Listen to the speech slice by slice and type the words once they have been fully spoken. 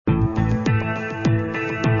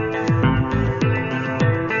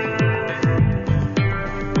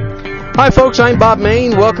Hi folks, I'm Bob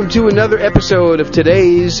Main. Welcome to another episode of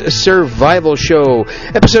today's Survival Show,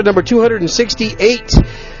 episode number 268.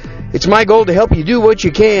 It's my goal to help you do what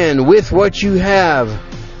you can with what you have,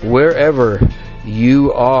 wherever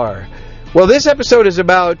you are. Well, this episode is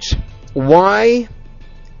about why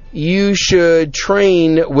you should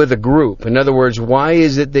train with a group. In other words, why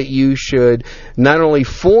is it that you should not only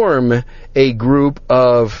form a group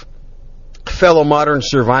of fellow modern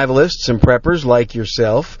survivalists and preppers like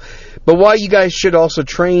yourself, but why you guys should also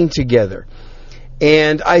train together.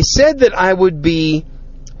 And I said that I would be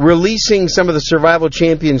releasing some of the Survival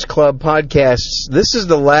Champions Club podcasts. This is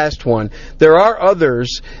the last one. There are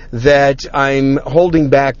others that I'm holding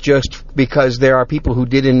back just because there are people who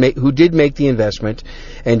did make the investment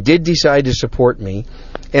and did decide to support me.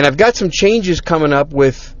 And I've got some changes coming up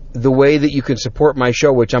with the way that you can support my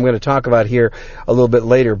show, which I'm going to talk about here a little bit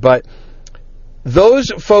later. But those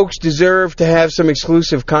folks deserve to have some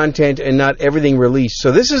exclusive content and not everything released.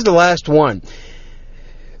 So this is the last one.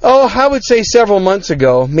 I would say several months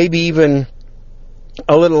ago, maybe even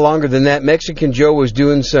a little longer than that, Mexican Joe was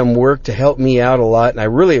doing some work to help me out a lot, and I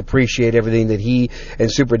really appreciate everything that he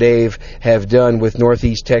and Super Dave have done with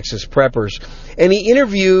Northeast Texas preppers. And he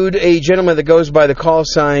interviewed a gentleman that goes by the call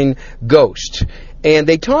sign Ghost. And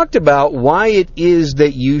they talked about why it is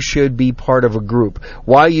that you should be part of a group,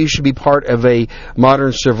 why you should be part of a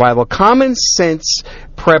modern survival, common sense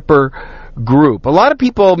prepper group. A lot of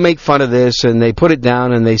people make fun of this and they put it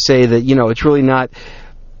down and they say that, it's really not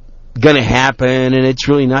going to happen and it's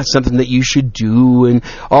really not something that you should do and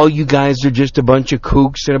all you guys are just a bunch of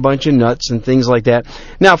kooks and a bunch of nuts and things like that.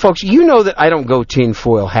 Now, folks, you know that I don't go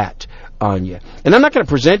tinfoil hat on you. And I'm not going to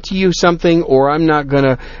present to you something, or I'm not going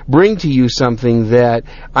to bring to you something that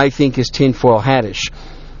I think is tinfoil hattish.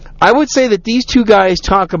 I would say that these two guys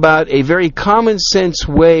talk about a very common sense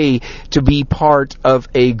way to be part of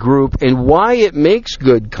a group and why it makes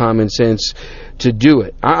good common sense to do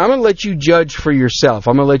it. I'm going to let you judge for yourself.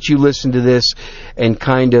 I'm going to let you listen to this and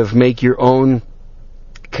kind of make your own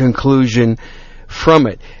conclusion from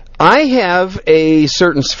it. I have a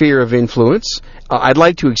certain sphere of influence. I'd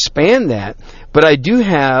like to expand that, but I do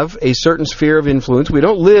have a certain sphere of influence. We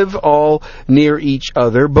don't live all near each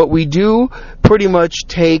other, but we do pretty much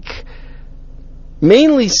take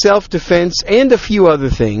mainly self-defense and a few other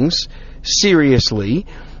things seriously,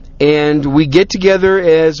 and we get together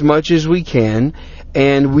as much as we can,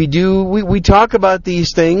 and we talk about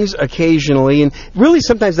these things occasionally, and really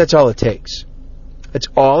sometimes that's all it takes. That's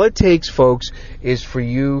all it takes, folks, is for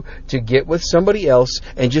you to get with somebody else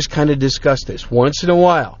and just kind of discuss this once in a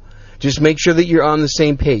while. Just make sure that you're on the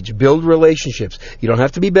same page. Build relationships. You don't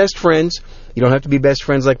have to be best friends. You don't have to be best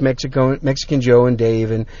friends like Mexican Joe and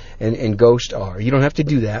Dave and Ghost are. You don't have to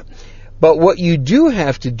do that. But what you do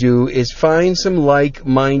have to do is find some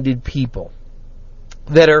like-minded people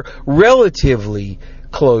that are relatively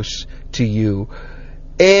close to you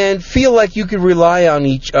and feel like you could rely on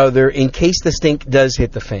each other in case the stink does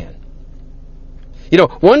hit the fan.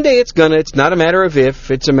 One day it's not a matter of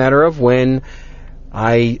if, it's a matter of when.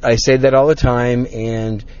 I say that all the time,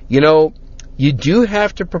 and, you do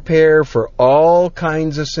have to prepare for all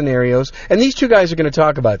kinds of scenarios, and these two guys are going to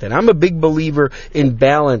talk about that. I'm a big believer in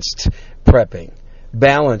balanced prepping.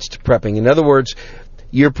 In other words,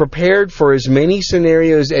 you're prepared for as many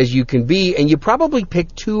scenarios as you can be, and you probably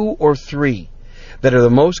pick 2 or 3 that are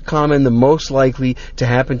the most common, the most likely to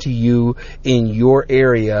happen to you in your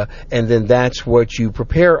area, and then that's what you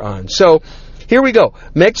prepare on. So, here we go.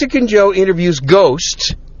 Mexican Joe interviews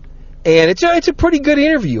Ghost, and it's a pretty good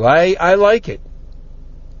interview. I like it.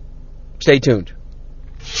 Stay tuned.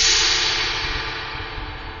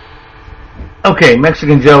 Okay,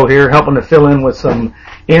 Mexican Joe here, helping to fill in with some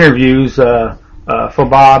interviews for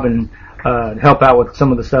Bob and help out with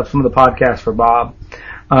some of the podcasts for Bob.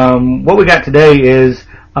 What we got today is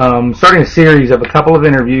starting a series of a couple of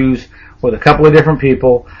interviews with a couple of different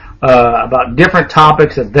people about different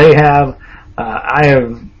topics that they have. I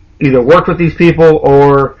have either worked with these people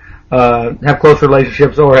or have close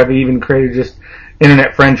relationships, or have even created just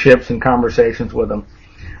internet friendships and conversations with them.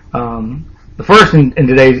 The first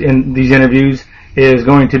in these interviews is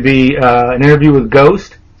going to be an interview with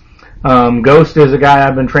Ghost. Ghost is a guy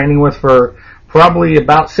I've been training with for probably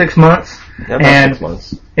about 6 months. Yeah, about 6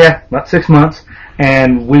 months. Yeah, about 6 months.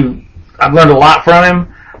 And I've learned a lot from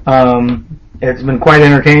him. It's been quite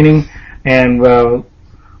entertaining. And we're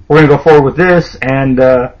going to go forward with this. And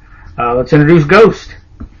let's introduce Ghost.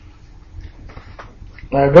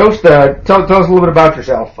 Ghost, tell us a little bit about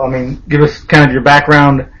yourself. I mean, give us kind of your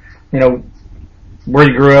background, where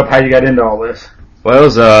you grew up, how you got into all this. Well,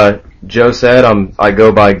 as Joe said, I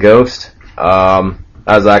go by Ghost.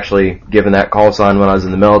 I was actually given that call sign when I was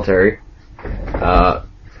in the military.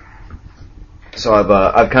 So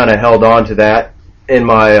I've kind of held on to that in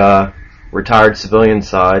my retired civilian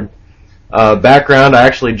side. Background, I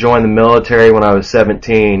actually joined the military when I was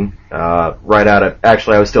 17. Right out of,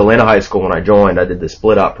 actually I was still in high school when I joined. I did the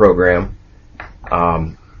split op program.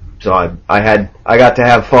 So I got to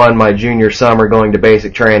have fun my junior summer going to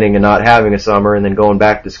basic training and not having a summer and then going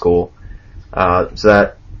back to school.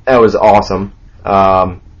 So that was awesome.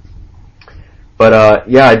 Yeah,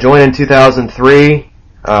 I joined in 2003.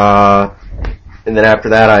 And then after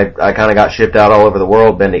that, I kind of got shipped out all over the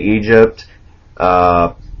world. Been to Egypt,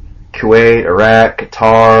 Kuwait, Iraq,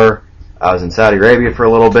 Qatar. I was in Saudi Arabia for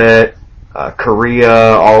a little bit, Korea,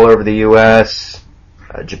 all over the U.S.,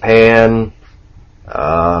 Japan,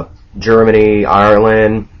 Germany,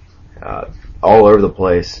 Ireland, all over the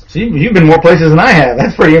place. So you've been more places than I have.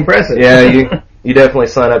 That's pretty impressive. Yeah, you definitely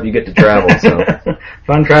sign up. You get to travel. So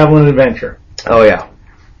fun travel and adventure. Oh yeah.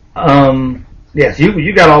 Yes,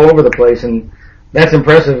 you got all over the place, and that's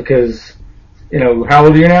impressive because, how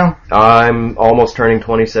old are you now? I'm almost turning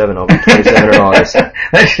 27. I'll be 27 in August.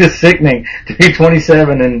 That's just sickening to be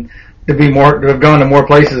 27 and to have gone to more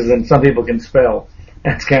places than some people can spell.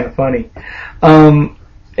 That's kind of funny. And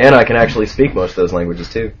I can actually speak most of those languages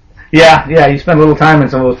too. Yeah, you spend a little time in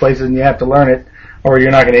some of those places and you have to learn it or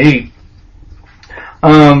you're not going to eat.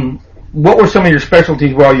 What were some of your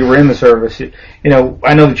specialties while you were in the service? I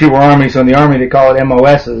know that you were Army, so in the Army they call it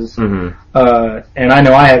MOSs. Mm-hmm. And I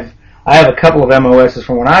know I have a couple of MOSs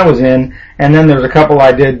from when I was in, and then there's a couple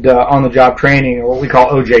I did on the job training, or what we call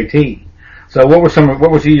OJT. So what were some of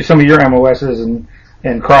your MOSs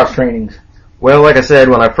and cross trainings? Well, like I said,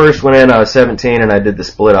 when I first went in, I was 17 and I did the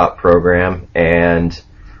split op program, and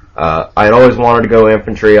I had always wanted to go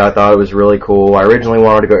infantry. I thought it was really cool. I originally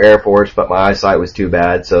wanted to go Air Force, but my eyesight was too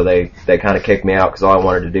bad, so they kind of kicked me out because all I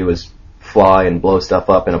wanted to do was fly and blow stuff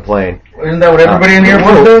up in a plane. Isn't that what everybody in the Air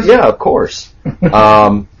Force does? Yeah, of course.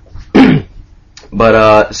 So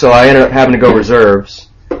I ended up having to go reserves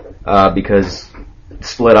because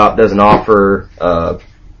split op doesn't offer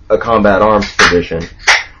a combat arms position.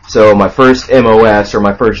 So my first MOS, or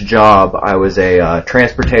my first job, I was a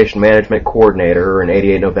transportation management coordinator, or an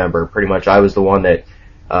 88 November. Pretty much I was the one that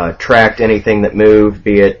tracked anything that moved,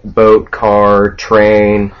 be it boat, car,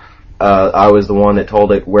 train. I was the one that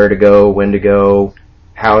told it where to go, when to go,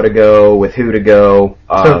 how to go, with who to go.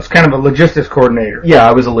 So it's kind of a logistics coordinator. Yeah,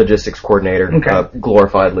 I was a logistics coordinator, okay.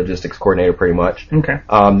 Glorified logistics coordinator pretty much. Okay.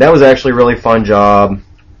 That was actually a really fun job.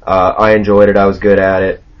 I enjoyed it. I was good at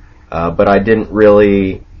it. But I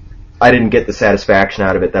didn't get the satisfaction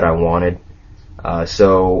out of it that I wanted.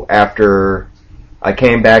 So after I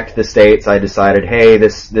came back to the States, I decided, hey,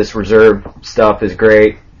 this reserve stuff is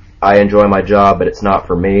great. I enjoy my job, but it's not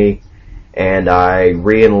for me. And I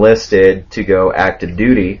re-enlisted to go active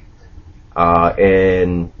duty.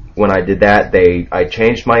 And when I did that, I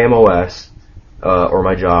changed my MOS, or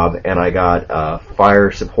my job, and I got a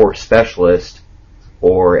fire support specialist,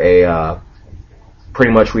 or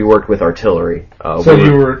pretty much we worked with artillery. So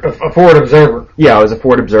you were a forward observer? Yeah, I was a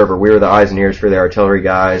forward observer. We were the eyes and ears for the artillery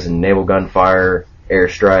guys, and naval gunfire,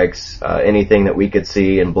 airstrikes, anything that we could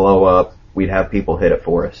see and blow up, we'd have people hit it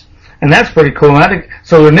for us. And that's pretty cool.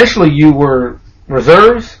 So initially you were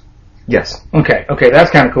reserves? Yes. Okay, that's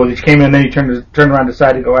kind of cool. You came in and then you turned around and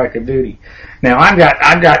decided to go active duty. Now I've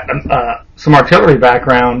got some artillery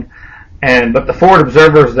background, but the forward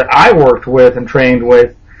observers that I worked with and trained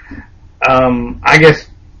with, I guess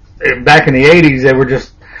back in the 80s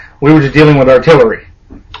we were just dealing with artillery.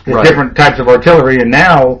 There's right. Different types of artillery, and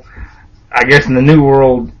now I guess in the new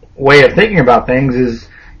world way of thinking about things is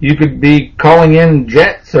you could be calling in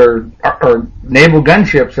jets or naval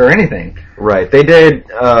gunships or anything. Right. They did,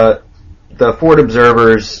 the forward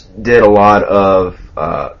observers did a lot of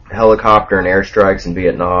helicopter and airstrikes in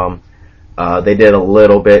Vietnam. They did a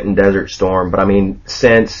little bit in Desert Storm, but I mean,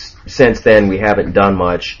 since then we haven't done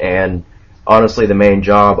much, and honestly the main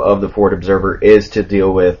job of the forward observer is to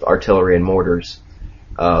deal with artillery and mortars.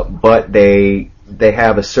 But they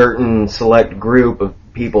have a certain select group of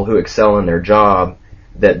people who excel in their job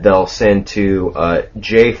that they'll send to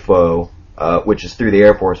JFO, which is through the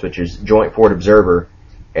Air Force, which is Joint Forward Observer,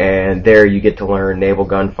 and there you get to learn naval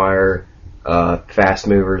gunfire, fast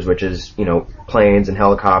movers, which is, planes and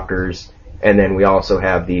helicopters, and then we also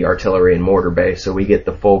have the artillery and mortar base, so we get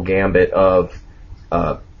the full gambit of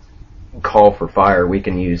call for fire. We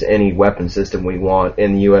can use any weapon system we want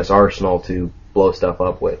in the U.S. arsenal to blow stuff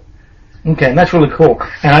up with. Okay, and that's really cool.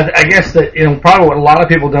 And I guess that, probably what a lot of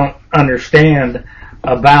people don't understand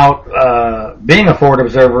about being a forward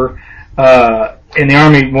observer, in the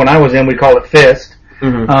Army, when I was in, we called it FIST,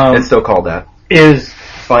 It's still called that. Is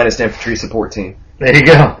Finest Infantry Support Team. There you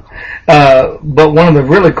go. But one of the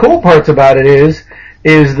really cool parts about it is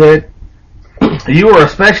that you are a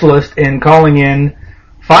specialist in calling in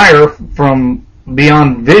fire from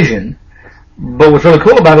beyond vision. But what's really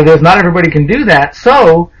cool about it is not everybody can do that,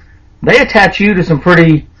 so they attach you to some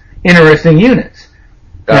pretty interesting units.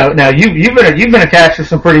 Now you've been attached to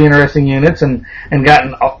some pretty interesting units and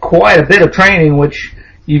gotten quite a bit of training, which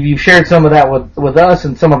you've shared some of that with us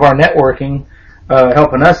and some of our networking,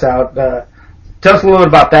 helping us out. Tell us a little bit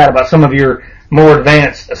about that, about some of your more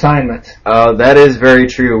advanced assignments. That is very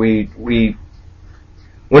true.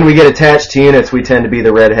 When we get attached to units, we tend to be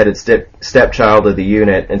the redheaded stepchild of the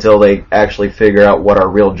unit until they actually figure out what our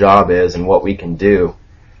real job is and what we can do.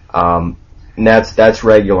 And that's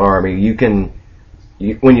regular Army.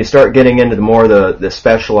 When you start getting into the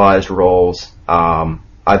specialized roles,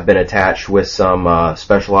 I've been attached with some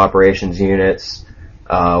special operations units,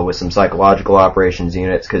 with some psychological operations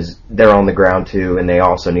units, because they're on the ground too, and they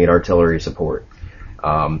also need artillery support.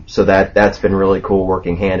 So that's been really cool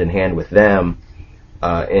working hand in hand with them.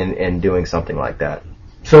 In doing something like that.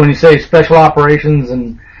 So when you say special operations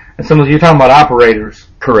and some of you're talking about operators,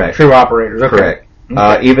 correct? True operators, okay. Correct.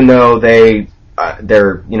 Okay. Even though they're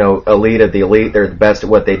elite of the elite, they're the best at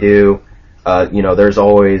what they do. There's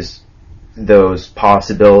always those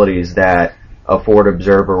possibilities that a forward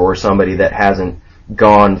observer or somebody that hasn't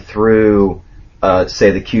gone through, say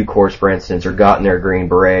the Q course, for instance, or gotten their Green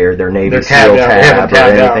Beret or their Navy SEAL tab or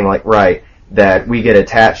anything like right. That we get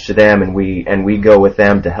attached to them and we go with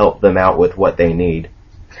them to help them out with what they need.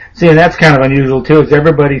 See, and that's kind of unusual too, is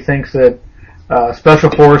everybody thinks that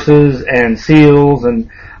Special Forces and SEALs and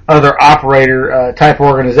other operator type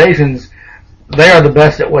organizations, they are the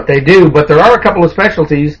best at what they do, but there are a couple of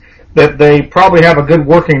specialties that they probably have a good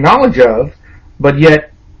working knowledge of, but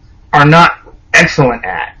yet are not excellent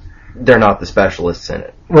at. They're not the specialists in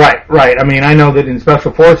it. Right. I mean, I know that in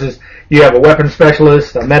Special Forces, you have a weapons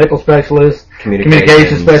specialist, a medical specialist,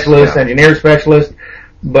 communication specialist, engineer specialist,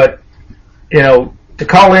 but, to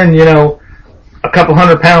call in, a couple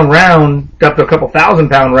 100-pound round, up to a couple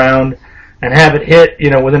 1,000-pound round, and have it hit,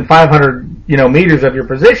 within 500, meters of your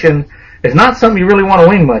position, is not something you really want to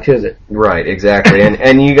wing much, is it? Right, exactly.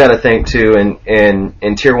 and you gotta think too,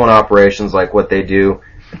 in Tier 1 operations, like what they do,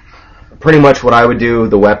 pretty much what I would do,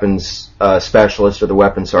 the weapons specialist or the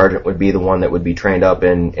weapons sergeant would be the one that would be trained up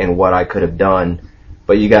in what I could have done.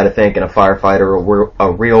 But you got to think in a firefighter or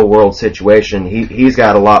a real world situation, he's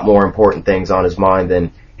got a lot more important things on his mind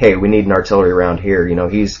than, hey, we need an artillery round here.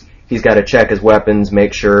 He's got to check his weapons,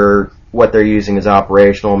 make sure what they're using is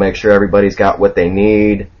operational, make sure everybody's got what they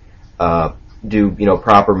need, do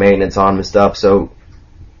proper maintenance on them and stuff. So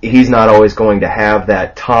he's not always going to have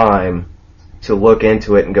that time to look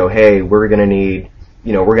into it and go, hey, we're going to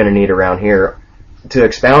need around here. To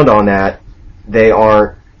expound on that,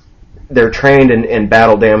 they're trained in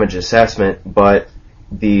battle damage assessment, but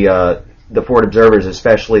the forward observers,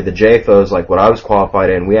 especially the JFOs, like what I was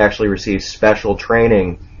qualified in, we actually received special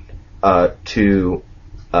training to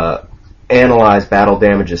analyze battle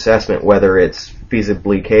damage assessment, whether it's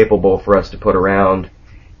feasibly capable for us to put around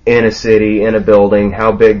in a city, in a building,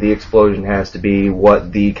 how big the explosion has to be,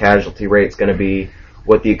 what the casualty rate's going to be,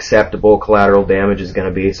 what the acceptable collateral damage is going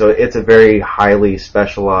to be. So it's a very highly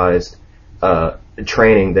specialized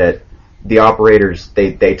training that the operators,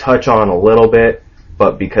 they touch on a little bit,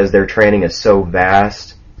 but because their training is so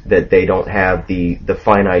vast that they don't have the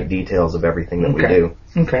finite details of everything that we do.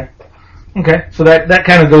 Okay. So that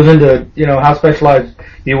kind of goes into, how specialized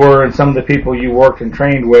you were and some of the people you worked and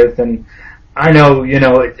trained with. And I know,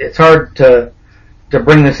 it's hard to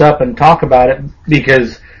bring this up and talk about it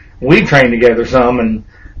because we trained together some, and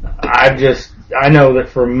I know that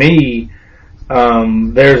for me,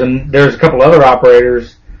 there's a couple other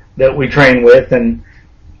operators that we train with, and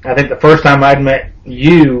I think the first time I'd met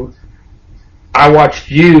you, I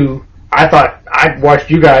thought I'd watched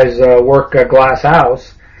you guys work a glass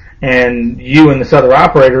house, and you and this other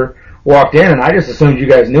operator walked in, and I just assumed you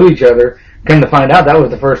guys knew each other. Come to find out, that was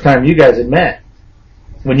the first time you guys had met,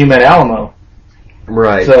 when you met Alamo.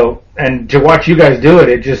 Right. So, and to watch you guys do it,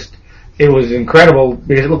 it was incredible,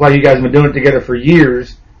 because it looked like you guys have been doing it together for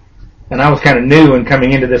years, and I was kind of new and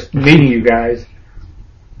coming into this meeting you guys.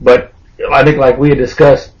 But I think, like we had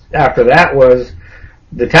discussed after that, was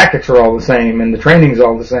the tactics are all the same and the training's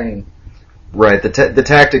all the same. Right. The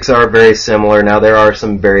tactics are very similar. Now there are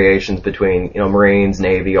some variations between Marines,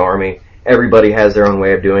 Navy, Army. Everybody has their own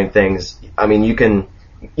way of doing things. I mean, you can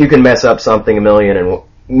mess up something a million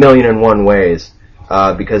and one ways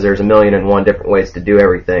because there's a million and one different ways to do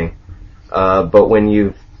everything. But when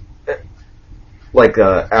like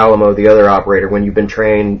Alamo, the other operator, when you've been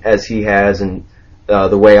trained as he has, and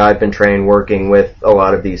the way I've been trained working with a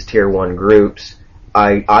lot of these Tier 1 groups,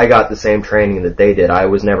 I got the same training that they did. I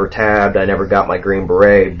was never tabbed, I never got my Green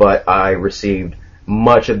Beret, but I received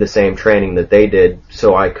much of the same training that they did,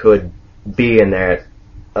 so I could be in that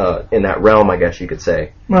realm, I guess you could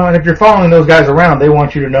say. Well, and if you're following those guys around, they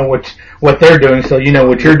want you to know what they're doing, so you know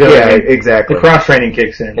what you're doing. Yeah, exactly. The cross-training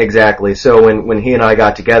kicks in. Exactly. So when he and I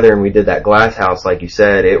got together and we did that glass house, like you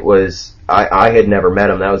said, it was, I had never met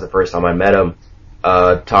him. That was the first time I met him.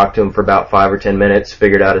 Talked to him for about 5 or 10 minutes,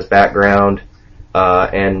 figured out his background,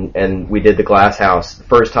 and we did the glass house. The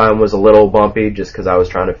first time was a little bumpy just because I was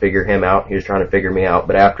trying to figure him out. He was trying to figure me out.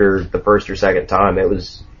 But after the first or second time, it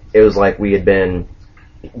was like we had been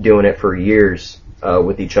doing it for years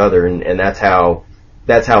with each other, and that's how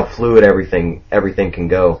fluid everything can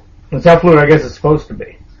go. That's how fluid I guess it's supposed to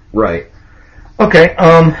be. Right. Okay.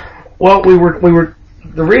 Well, we were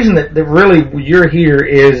the reason that really you're here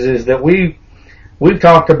is that we've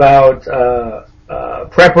talked about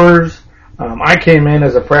preppers. I came in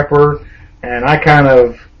as a prepper, and I kind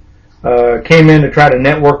of came in to try to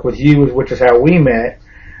network with you, which is how we met,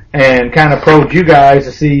 and kind of probed you guys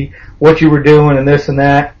to see what you were doing and this and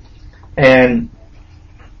that. And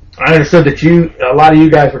I understood that a lot of you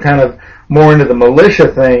guys were kind of more into the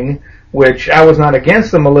militia thing, which I was not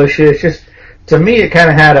against the militia. It's just, to me, it kind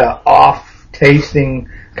of had a off-tasting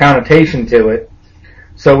connotation to it.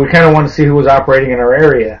 So we kind of wanted to see who was operating in our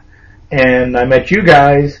area. And I met you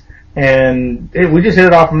guys, and we just hit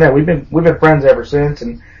it off from there. We've been friends ever since,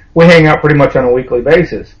 and we hang out pretty much on a weekly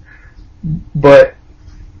basis. But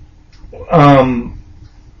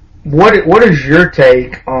what is your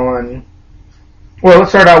take on? Well,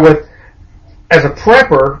 let's start out with, as a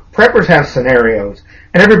prepper, preppers have scenarios,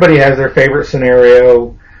 and everybody has their favorite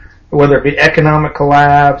scenario, whether it be economic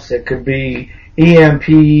collapse, it could be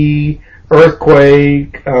EMP,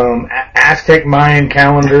 earthquake, Aztec Mayan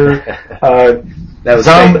calendar.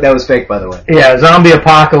 That was fake, by the way. Yeah, zombie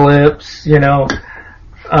apocalypse.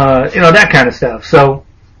 That kind of stuff. So,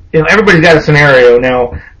 everybody's got a scenario.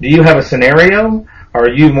 Now, do you have a scenario? Are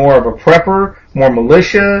you more of a prepper, more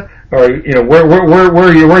militia, or where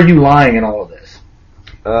are you lying in all of this?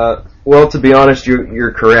 Well, to be honest,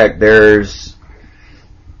 you're correct. There's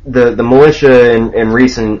the militia in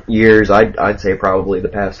recent years. I'd say probably the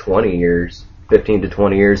past 20 years, 15 to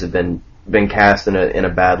 20 years, have been cast in a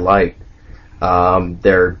bad light.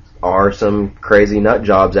 There are some crazy nut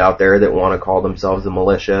jobs out there that want to call themselves the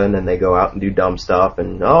militia, and then they go out and do dumb stuff,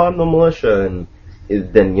 and I'm the militia, and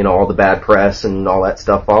then all the bad press and all that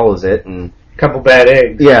stuff follows it, and a couple bad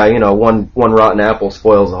eggs. Yeah, one rotten apple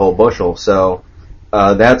spoils the whole bushel. So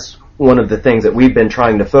that's one of the things that we've been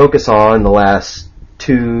trying to focus on the last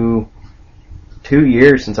two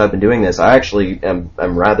years since I've been doing this. I actually am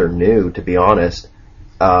rather new, to be honest.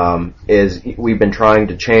 Is we've been trying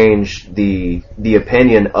to change the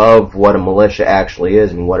opinion of what a militia actually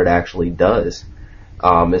is and what it actually does.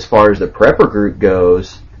 As far as the prepper group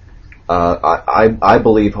goes, I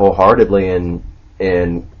believe wholeheartedly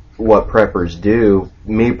in what preppers do.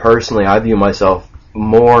 Me personally, I view myself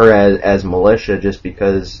more as militia just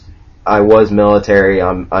because I was military.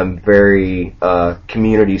 I'm very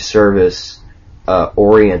community service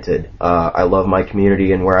oriented. I love my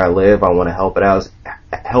community and where I live. I want to help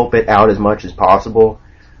it out as much as possible.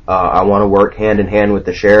 I want to work hand in hand with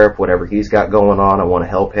the sheriff, whatever he's got going on. I want to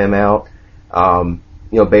help him out.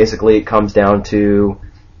 Basically it comes down to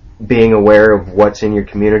being aware of what's in your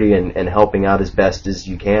community and helping out as best as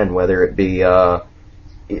you can, whether it be a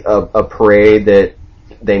parade that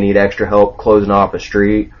they need extra help closing off a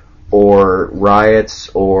street, or riots,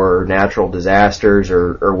 or natural disasters,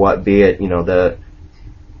 or what be it.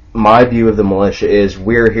 My view of the militia is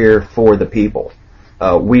we're here for the people.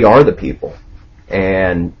 We are the people.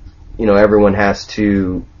 And, everyone has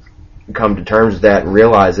to come to terms with that and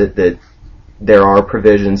realize that there are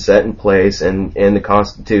provisions set in place in the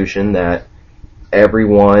Constitution that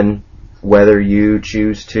everyone, whether you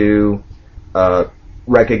choose to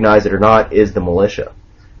recognize it or not, is the militia.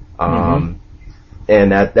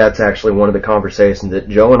 And that's actually one of the conversations that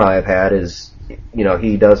Joe and I have had is,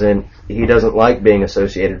 he doesn't like being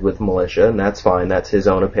associated with militia, and that's fine. That's his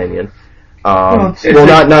own opinion.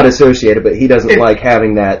 Not associated, but he doesn't like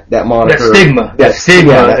having that moniker. That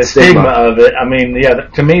stigma of it. I mean,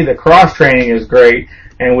 to me, the cross training is great,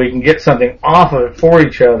 and we can get something off of it for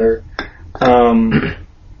each other.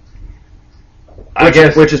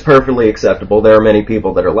 Which is perfectly acceptable. There are many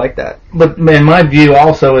people that are like that. But in my view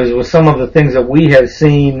also is with some of the things that we have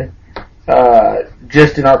seen,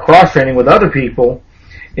 just in our cross training with other people,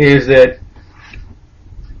 is that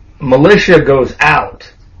militia goes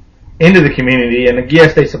out into the community, and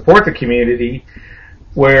yes, they support the community,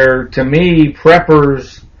 where to me,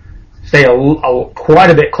 preppers stay quite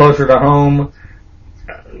a bit closer to home,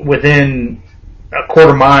 within a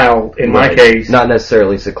quarter mile in my case. Not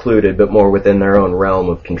necessarily secluded, but more within their own realm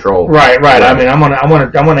of control. Right. I mean, I'm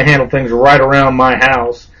gonna handle things right around my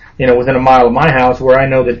house, within a mile of my house, where I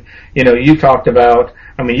know that, you talked about,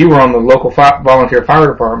 I mean, you were on the local volunteer fire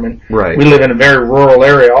department. Right. We live in a very rural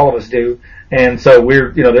area, all of us do, and so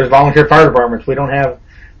there's volunteer fire departments. We don't have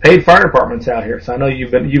paid fire departments out here, so I know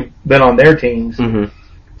you've been on their teams. Mm-hmm.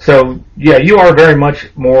 So yeah, you are very much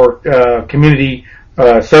more community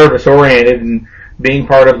service oriented, and being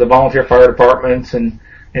part of the volunteer fire departments and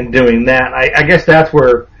doing that. I guess that's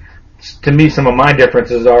where, to me, some of my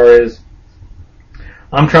differences is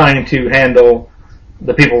I'm trying to handle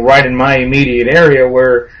the people right in my immediate area,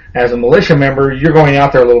 where as a militia member, you're going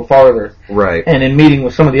out there a little farther. Right. And in meeting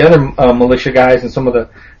with some of the other militia guys and some of the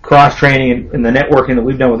cross-training and the networking that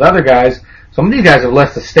we've done with other guys, some of these guys have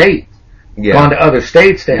left the state, gone to other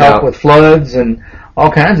states to help with floods and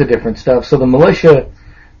all kinds of different stuff. So the militia,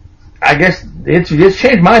 I guess it's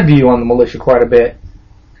changed my view on the militia quite a bit.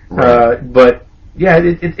 Right. But yeah,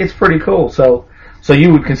 it's pretty cool. So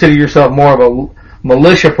you would consider yourself more of a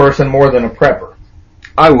militia person more than a prepper?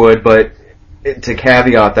 I would, but to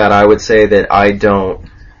caveat that, I would say that I don't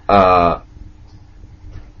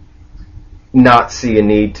not see a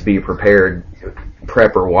need to be prepared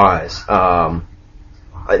prepper wise.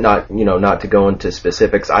 Not to go into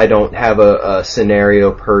specifics. I don't have a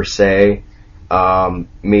scenario per se.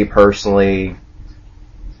 Me personally,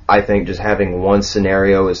 I think just having one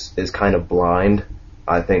scenario is kind of blind.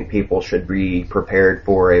 I think people should be prepared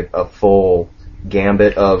for a full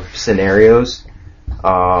gambit of scenarios.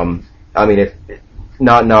 I mean, if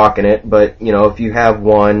not knocking it, but if you have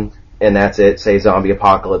one and that's it, say zombie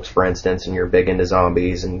apocalypse, for instance, and you're big into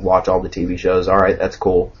zombies and watch all the TV shows, all right, that's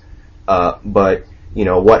cool. But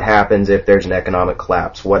what happens if there's an economic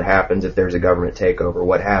collapse? What happens if there's a government takeover?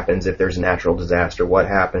 What happens if there's a natural disaster? What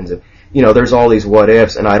happens if, there's all these what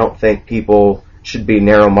ifs, and I don't think people should be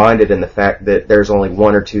narrow-minded in the fact that there's only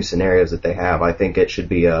one or two scenarios that they have. I think it should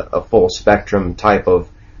be a full spectrum type of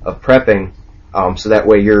prepping, so that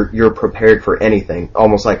way you're prepared for anything,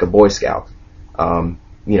 almost like a Boy Scout.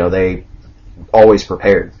 They always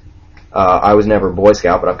prepared. I was never a Boy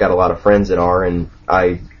Scout, but I've got a lot of friends that are, and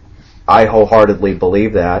I wholeheartedly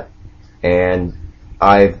believe that, and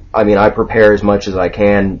I prepare as much as I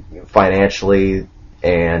can financially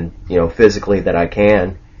and, physically that I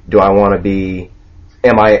can. Do I want to be,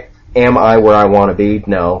 am I where I want to be?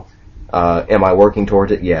 No. Am I working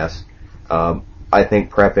towards it? Yes. I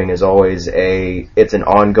think prepping is always it's an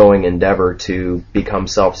ongoing endeavor to become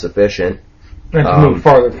self-sufficient. And to move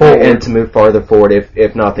farther forward. And to move farther forward,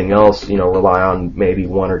 if nothing else, rely on maybe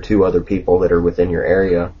one or two other people that are within your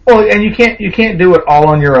area. Well, and you can't do it all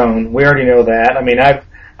on your own. We already know that. I mean,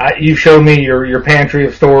 you showed me your pantry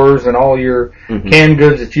of stores and all your canned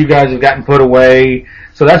goods that you guys have gotten put away.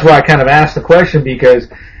 So that's why I kind of asked the question, because,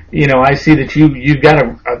 I see that you've got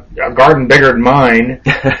a garden bigger than mine.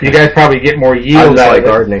 You guys probably get more yield out of it.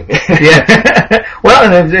 Gardening. Yeah. Well,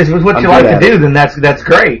 and if it's what you like to do, then that's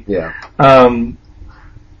great. Yeah. So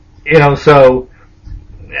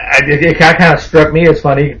it kind of struck me as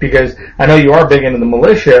funny, because I know you are big into the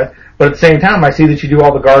militia, but at the same time, I see that you do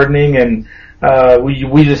all the gardening, and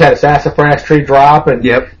we just had a sassafras tree drop, and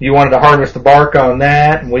you wanted to harvest the bark on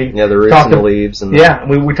that, and the roots and the leaves, and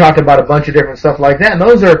we talked about a bunch of different stuff like that, and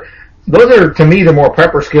those are to me the more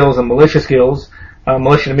prepper skills and militia skills.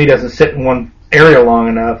 Militia to me doesn't sit in one area long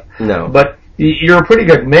enough. No, but you're a pretty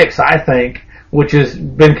good mix, I think, which has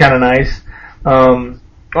been kind of nice.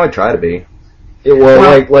 I try to be.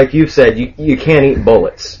 Like you've said, you can't eat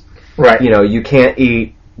bullets. Right. You can't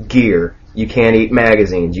eat gear. You can't eat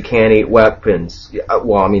magazines. You can't eat weapons.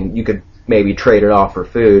 Well, I mean, you could maybe trade it off for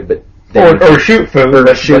food, but or shoot food.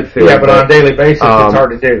 Yeah, but on a daily basis, it's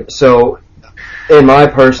hard to do. So, in my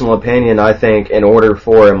personal opinion, I think in order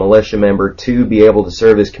for a militia member to be able to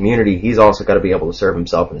serve his community, he's also got to be able to serve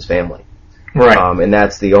himself and his family. Right. And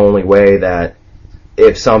that's the only way that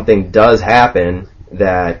if something does happen,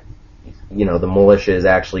 that the militia is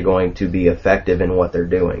actually going to be effective in what they're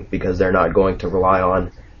doing, because they're not going to rely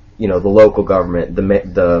on the local government,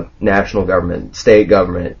 the national government, state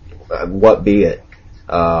government, what be it.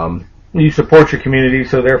 You support your community,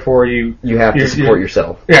 so therefore you have to support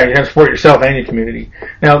yourself. Yeah, you have to support yourself and your community.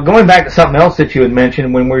 Now, going back to something else that you had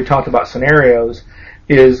mentioned when we talked about scenarios,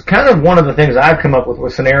 is kind of one of the things I've come up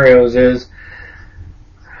with scenarios is,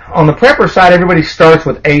 on the prepper side, everybody starts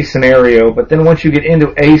with a scenario, but then once you get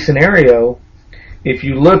into a scenario, if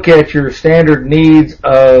you look at your standard needs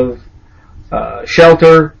of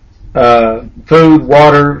shelter, food,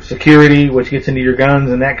 water, security, which gets into your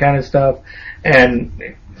guns and that kind of stuff,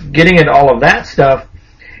 and getting into all of that stuff,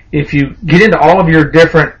 if you get into all of your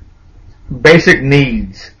different basic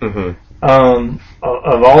needs of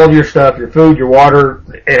all of your stuff, your food, your water,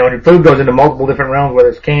 and your food goes into multiple different realms, whether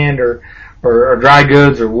it's canned or dry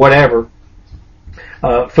goods or whatever,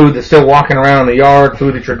 food that's still walking around in the yard,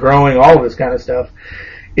 food that you're growing, all of this kind of stuff.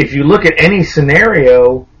 If you look at any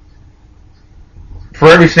scenario, for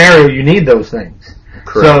every scenario, you need those things.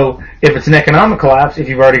 Correct. So if it's an economic collapse, if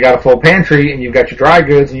you've already got a full pantry and you've got your dry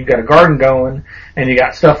goods and you've got a garden going and you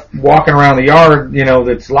got stuff walking around the yard,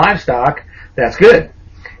 that's livestock, that's good.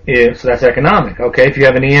 So that's economic. Okay, if you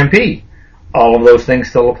have an EMP, all of those things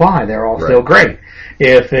still apply. They're all still great.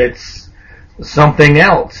 If it's something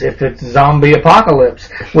else, if it's zombie apocalypse,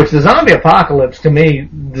 which the zombie apocalypse, to me,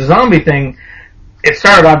 the zombie thing, it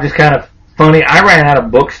started off just kind of funny. I ran out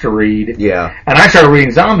of books to read. Yeah. And I started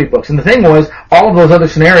reading zombie books. And the thing was, all of those other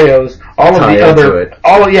scenarios, all of the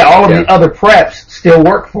other preps still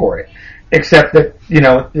work for it. Except that,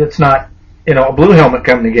 it's not, a blue helmet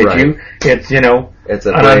coming to get you. It's, it's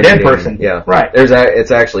an undead person. Yeah. Right.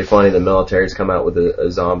 It's actually funny the military's come out with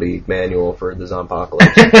a zombie manual for the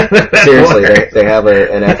zompocalypse. Seriously, they have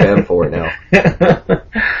an FM for it now.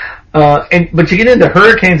 But you get into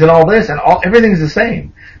hurricanes and all this, and everything's the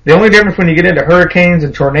same. The only difference when you get into hurricanes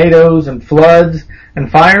and tornadoes and floods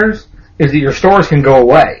and fires is that your stores can go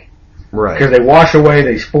away. Right. Because they wash away,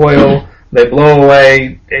 they spoil, they blow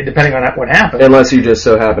away, depending on what happens. Unless you just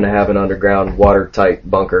so happen to have an underground watertight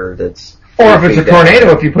bunker that's... Or if it's a tornado,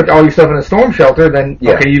 if you put all your stuff in a storm shelter, then,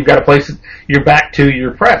 okay, you've got a place, you're back to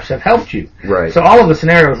your preps have helped you. Right. So all of the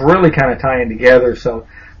scenarios really kind of tying together. So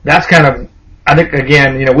that's kind of, I think,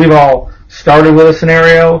 again, we've all started with a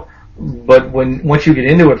scenario, but once you get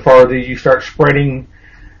into it farther, you start spreading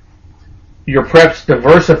your preps,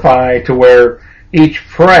 diversify to where each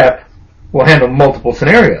prep will handle multiple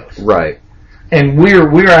scenarios. Right. And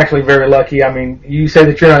we're actually very lucky. I mean, you say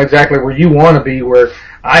that you're not exactly where you want to be, where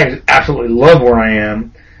I absolutely love where I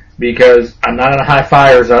am because I'm not in a high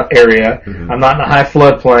fires area. Mm-hmm. I'm not in a high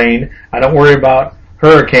floodplain. I don't worry about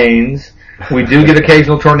hurricanes. We do get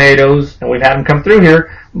occasional tornadoes, and we've had them come through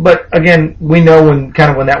here. But again, we know when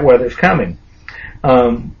that weather's coming.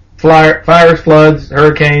 Fires, floods,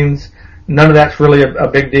 hurricanes, none of that's really a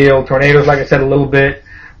big deal. Tornadoes, like I said, a little bit.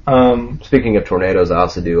 Speaking of tornadoes, I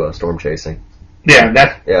also do storm chasing. Yeah,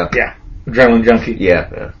 adrenaline junkie.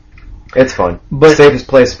 Yeah. It's fun. But safest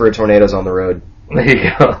place for tornadoes on the road. There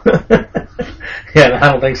you go. Yeah,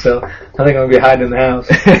 I don't think so. I think I'm gonna be hiding in the house.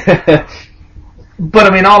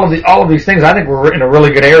 But I mean, all of these things. I think we're in a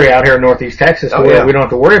really good area out here in Northeast Texas where we don't have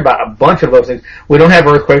to worry about a bunch of those things. We don't have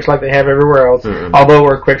earthquakes like they have everywhere else, although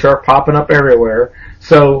earthquakes are popping up everywhere.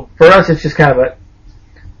 So for us, it's just kind of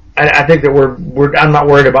I think that I'm not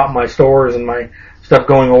worried about my stores and my stuff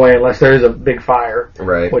going away unless there is a big fire,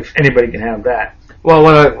 right? Which anybody can have that. Well,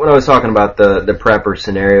 when I was talking about the prepper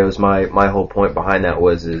scenarios, my whole point behind that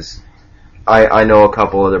was I know a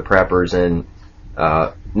couple other preppers and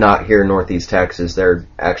not here in Northeast Texas. They're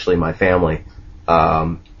actually my family,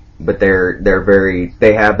 but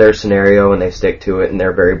they have their scenario and they stick to it, and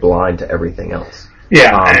they're very blind to everything else.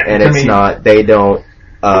 Yeah, and it's not. They don't.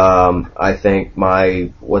 I think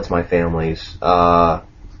what's my family's?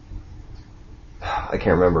 I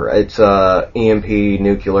can't remember. It's EMP,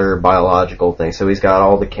 nuclear, biological thing. So he's got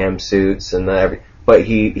all the chem suits and but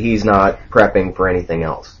he's not prepping for anything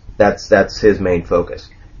else. That's his main focus.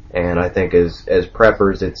 And I think as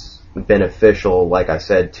preppers, it's beneficial, like I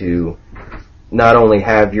said, to not only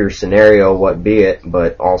have your scenario, what be it,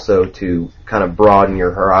 but also to kind of broaden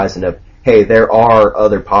your horizon of, hey, there are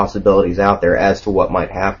other possibilities out there as to what might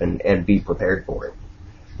happen, and be prepared for it.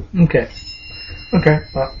 Okay.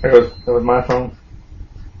 Well, that was my phone.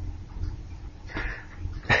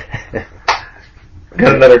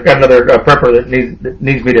 got another prepper that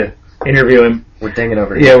needs me to interview him. We're dinging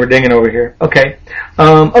over here. Yeah, we're dinging over here. Okay.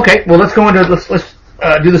 Okay. Well, let's go into let's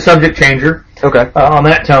do the subject changer. Okay. On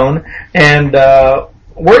that tone, and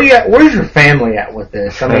where's your family at with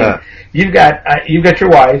this? I mean, you've got your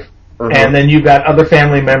wife, and then you've got other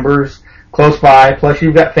family members close by. Plus,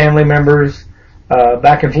 you've got family members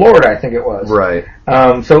back in Florida, I think it was. Right.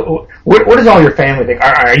 So, what does all your family think?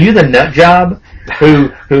 Are you the nut job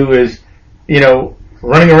who is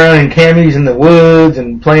running around in camis in the woods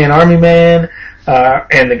and playing army man,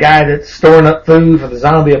 and the guy that's storing up food for the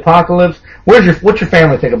zombie apocalypse? What's your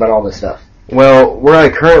family think about all this stuff? Well, where I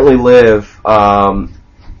currently live,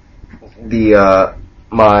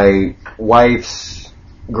 my wife's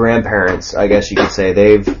grandparents, I guess you could say.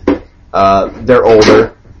 They're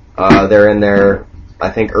older. They're in their, I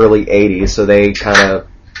think, early 80s, so they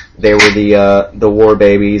were the war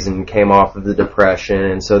babies and came off of the Depression,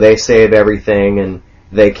 and so they save everything, and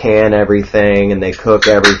they can everything, and they cook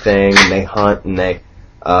everything, and they hunt, and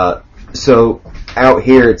so out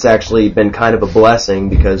here it's actually been kind of a blessing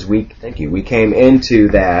because we came into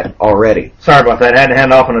that already. Sorry about that. I had to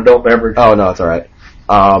hand off an adult beverage. Oh, no, it's alright.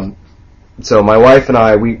 So my wife and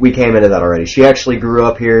I, we came into that already. She actually grew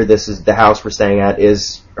up here. This is the house we're staying at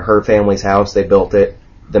is her family's house. They built it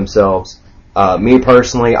themselves. Me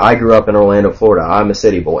personally, I grew up in Orlando, Florida. I'm a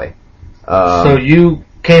city boy. So you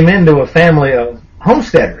came into a family of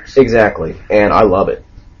homesteaders. Exactly. And I love it.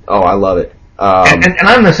 Oh, I love it. And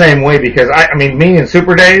I'm the same way because I mean, me and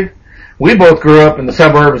Super Dave, we both grew up in the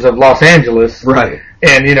suburbs of Los Angeles. Right.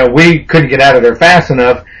 And, we couldn't get out of there fast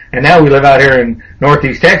enough. And now we live out here in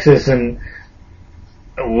Northeast Texas, and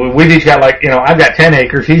we've each got I've got 10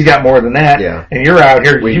 acres, he's got more than that. Yeah. And you're out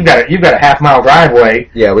here, you've got a half-mile driveway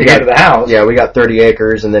to get to the house. Yeah, we got 30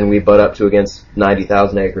 acres, and then we butt up to against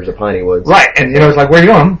 90,000 acres of piney woods. Right, and it's like, where are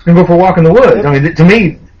you going? I'm just going to go for a walk in the woods. I mean, to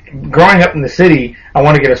me, growing up in the city, I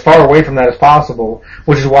want to get as far away from that as possible,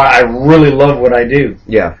 which is why I really love what I do.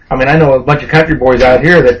 Yeah. I mean, I know a bunch of country boys out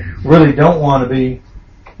here that really don't want to be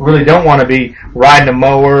riding a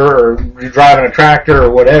mower or driving a tractor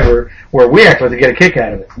or whatever, where we actually get a kick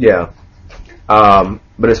out of it. Yeah.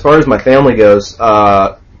 But as far as my family goes, my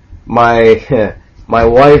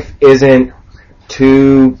wife isn't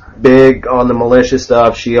too big on the militia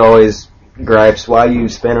stuff. She always gripes, why are you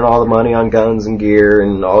spending all the money on guns and gear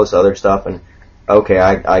and all this other stuff? And okay,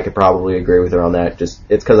 I could probably agree with her on that. It's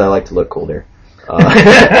because I like to look cool there. No,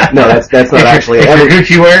 that's not actually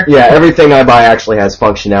Gucci wear? Yeah, everything I buy actually has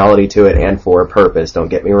functionality to it and for a purpose. Don't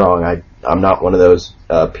get me wrong. I'm not one of those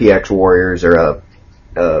PX Warriors or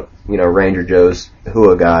Ranger Joe's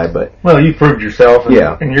Hua guy, but well, you proved yourself. And,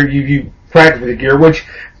 yeah, and you practice the gear,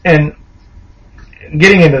 and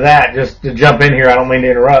getting into that, just to jump in here, I don't mean to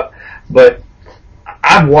interrupt, but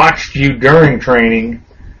I've watched you during training,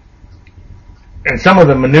 and some of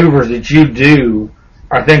the maneuvers that you do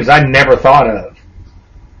are things I never thought of.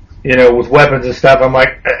 With weapons and stuff, I'm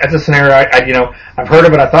like, that's a scenario I've heard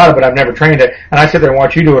of it, I thought of it, I've never trained it, and I sit there and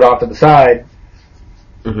watch you do it off to the side,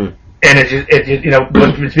 mm-hmm. and it's just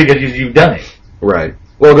it's because you've done it. Right.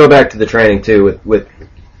 We'll go back to the training too with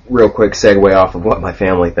real quick segue off of what my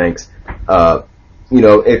family thinks.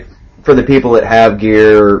 If for the people that have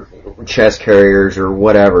gear, chest carriers or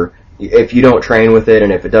whatever, if you don't train with it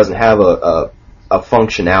and if it doesn't have a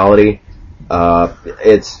functionality,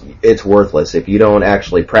 it's worthless. If you don't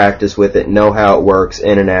actually practice with it, know how it works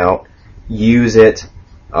in and out, use it.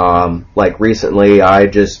 Like recently, I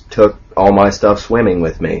just took all my stuff swimming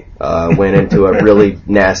with me. Went into a really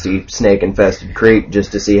nasty snake-infested creek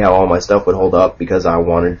just to see how all my stuff would hold up because I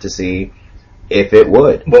wanted to see if it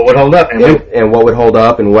would. What would hold up. And what would hold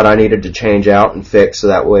up and what I needed to change out and fix so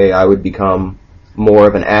that way I would become more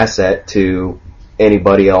of an asset to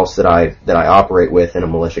anybody else that I operate with in a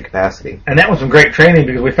militia capacity. And that was some great training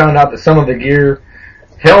because we found out that some of the gear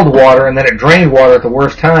held water and then it drained water at the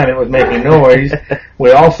worst time. It was making noise.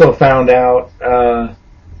 We also found out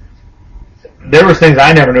there was things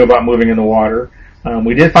I never knew about moving in the water.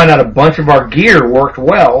 We did find out a bunch of our gear worked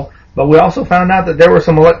well, but we also found out that there was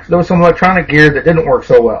some electronic gear that didn't work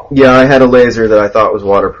so well. Yeah, I had a laser that I thought was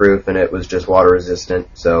waterproof, and it was just water resistant.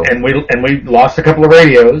 So and we lost a couple of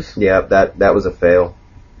radios. Yeah, that was a fail.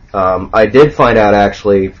 I did find out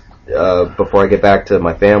actually before I get back to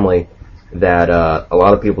my family that a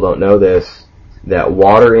lot of people don't know this, that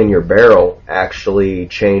water in your barrel actually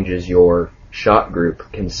changes your shot group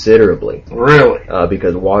considerably. Really?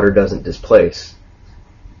 Because water doesn't displace.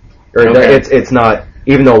 Okay. It's not.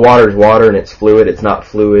 Even though water is water and it's fluid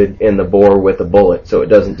in the bore with a bullet, so it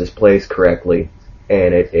doesn't displace correctly,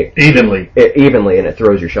 and it evenly, and it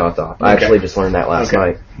throws your shots off. I actually just learned that last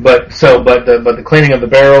night. But the cleaning of the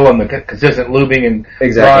barrel and the consistent lubing and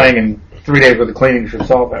drying and 3 days worth of cleaning should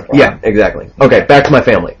solve that problem. Yeah, exactly. Okay, back to my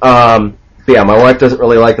family. But yeah, my wife doesn't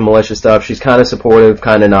really like the militia stuff. She's kind of supportive,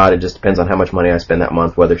 kind of not. It just depends on how much money I spend that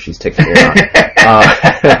month, whether she's ticking me or not.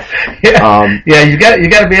 Yeah, you got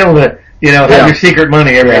to be able to. Have your secret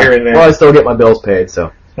money every here and there. Well, I still get my bills paid,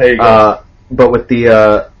 so. There you go. But with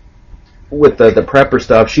the prepper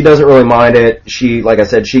stuff, she doesn't really mind it. She, like I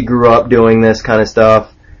said, she grew up doing this kind of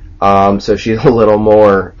stuff. So she's a little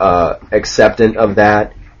more, acceptant of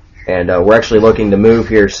that. And, we're actually looking to move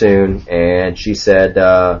here soon. And she said,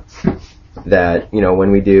 that,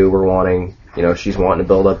 when we do, we're wanting, she's wanting to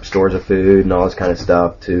build up stores of food and all this kind of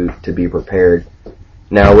stuff to be prepared.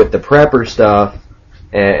 Now with the prepper stuff,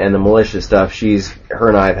 and the militia stuff, her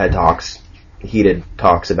and I have had heated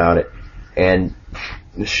talks about it, and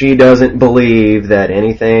she doesn't believe that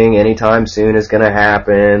anything anytime soon is going to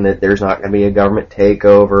happen, that there's not going to be a government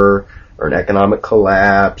takeover or an economic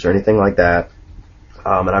collapse or anything like that.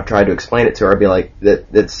 And I've tried to explain it to her. I'd be like,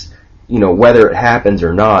 that's, whether it happens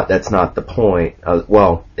or not, that's not the point.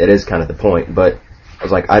 Well, it is kind of the point, but I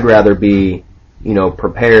was like, I'd rather be,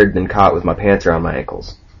 prepared than caught with my pants around my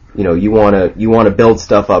ankles. You want to build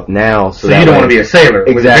stuff up now. So you don't want to be a sailor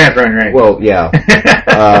with your pants around your ankles. Well,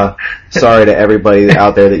 yeah. Sorry to everybody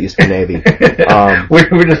out there that used to be Navy.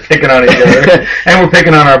 We're just picking on each other, and we're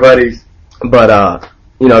picking on our buddies. But,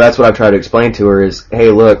 that's what I've tried to explain to her is, hey,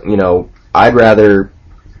 look, I'd rather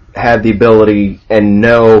have the ability and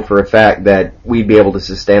know for a fact that we'd be able to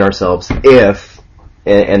sustain ourselves if,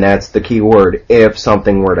 and that's the key word, if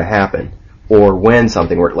something were to happen. Or when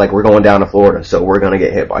something were, like we're going down to Florida, so we're going to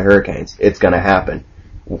get hit by hurricanes. It's going to happen.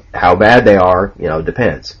 How bad they are,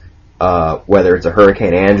 depends. Whether it's a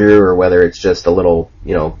Hurricane Andrew or whether it's just a little,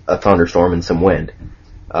 a thunderstorm and some wind.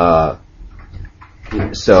 So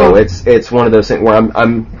it's one of those things where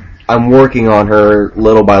I'm working on her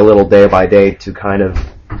little by little, day by day to kind of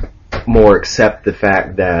more accept the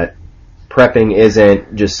fact that prepping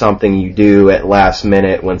isn't just something you do at last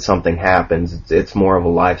minute when something happens. It's more of a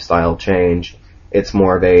lifestyle change. It's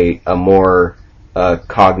more of a more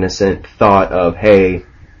cognizant thought of, hey,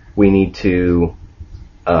 we need to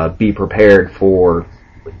be prepared for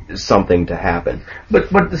something to happen.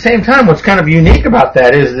 But at the same time, what's kind of unique about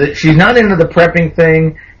that is that she's not into the prepping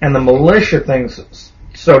thing and the militia things,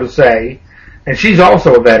 so to say, and she's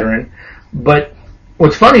also a veteran. But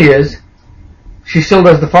what's funny is she still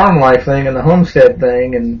does the farm life thing and the homestead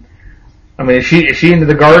thing, and I mean, is she into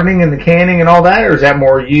the gardening and the canning and all that, or is that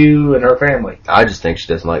more you and her family? I just think she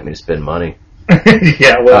doesn't like me to spend money.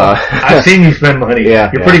 Yeah, well, I've seen you spend money. Yeah,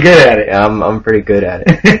 you're pretty good at it. Yeah, I'm pretty good at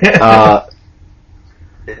it.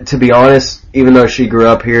 To be honest, even though she grew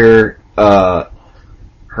up here,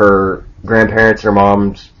 her grandparents, her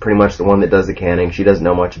mom's pretty much the one that does the canning. She doesn't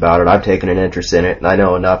know much about it. I've taken an interest in it, and I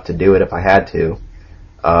know enough to do it if I had to.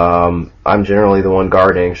 I'm generally the one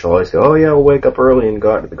gardening. She'll always go, oh yeah, we'll wake up early and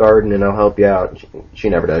go out to the garden and I'll help you out. She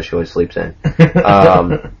never does. She always sleeps in.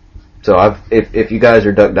 So if you guys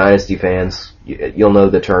are Duck Dynasty fans, you'll know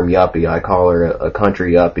the term yuppie. I call her a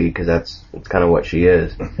country yuppie because that's kind of what she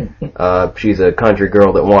is. She's a country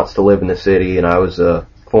girl that wants to live in the city, and I was a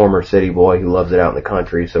former city boy who loves it out in the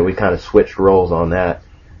country, so we kind of switched roles on that.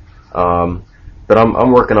 But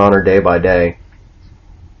I'm working on her day by day.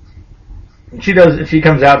 She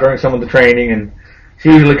comes out during some of the training, and she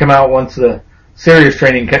usually come out once the serious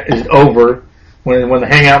training is over, when the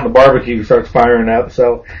hangout and the barbecue starts firing up.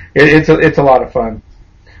 So it's a lot of fun.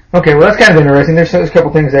 Okay, well that's kind of interesting. There's a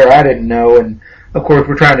couple things there I didn't know, and of course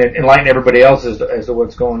we're trying to enlighten everybody else as to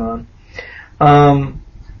what's going on.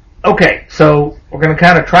 Okay, so we're going to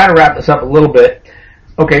kind of try to wrap this up a little bit.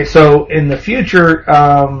 Okay, so in the future,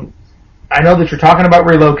 I know that you're talking about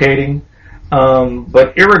relocating.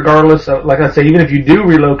 But irregardless of, like I say, even if you do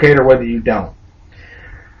relocate or whether you don't,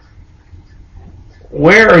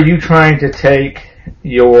 where are you trying to take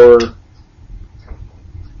your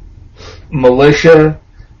militia,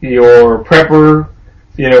 your prepper?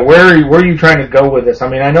 Where are you trying to go with this? I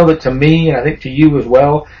mean, I know that to me, and I think to you as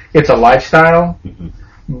well, it's a lifestyle. Mm-hmm.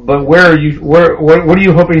 But what are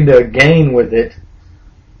you hoping to gain with it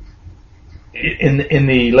in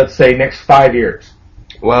the, let's say, next 5 years?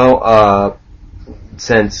 Well,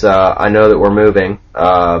 since I know that we're moving,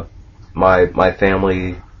 my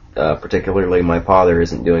family, particularly my father,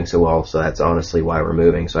 isn't doing so well, so that's honestly why we're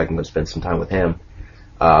moving, so I can go spend some time with him.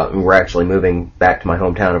 We're actually moving back to my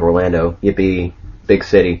hometown of Orlando. Yippee, big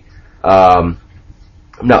city. I'm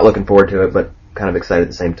not looking forward to it, but kind of excited at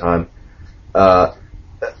the same time.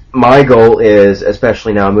 My goal is,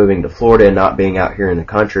 especially now moving to Florida and not being out here in the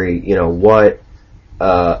country,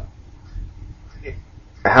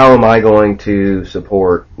 how am I going to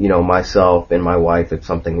support, myself and my wife if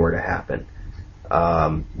something were to happen?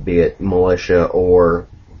 Be it militia or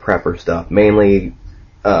prepper stuff. Mainly,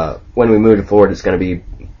 when we move to Florida, it's going to be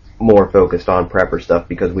more focused on prepper stuff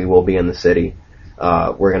because we will be in the city.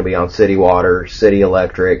 We're going to be on city water, city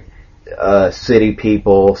electric, city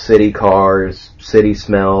people, city cars, city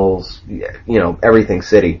smells, everything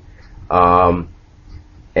city. And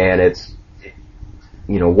it's,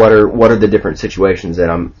 what are the different situations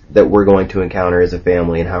that we're going to encounter as a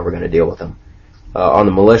family and how we're going to deal with them. On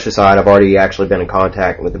the militia side, I've already actually been in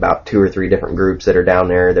contact with about 2 or 3 different groups that are down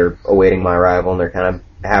there. They're awaiting my arrival and they're kind of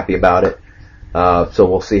happy about it. So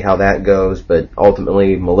we'll see how that goes, but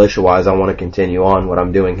ultimately, militia-wise, I want to continue on what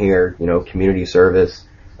I'm doing here, community service,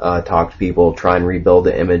 talk to people, try and rebuild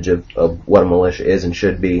the image of what a militia is and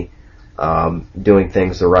should be, doing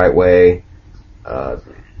things the right way.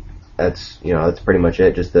 That's pretty much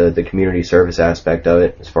it, just the community service aspect of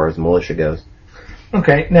it as far as the militia goes.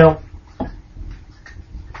 Okay, now,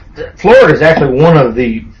 Florida is actually one of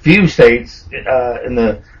the few states in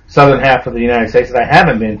the southern half of the United States that I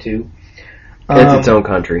haven't been to. It's its own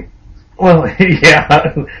country. Well,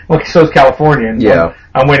 yeah. Well, so is California. And yeah.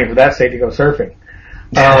 I'm waiting for that state to go surfing.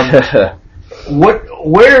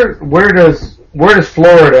 Where does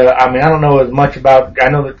Florida? I mean, I don't know as much about. I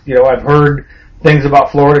know that I've heard things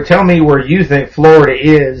about Florida. Tell me where you think Florida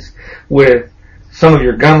is with some of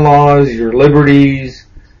your gun laws, your liberties,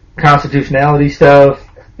 constitutionality stuff.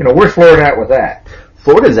 Where's Florida at with that?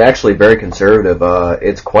 Florida is actually very conservative.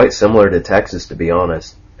 It's quite similar to Texas, to be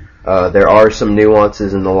honest. There are some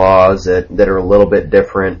nuances in the laws that are a little bit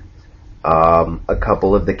different. A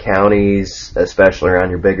couple of the counties, especially around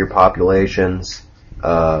your bigger populations,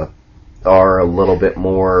 are a little bit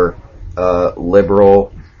more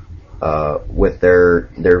liberal with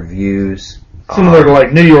their views. Similar to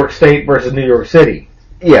like New York State versus New York City.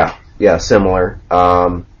 Yeah, similar.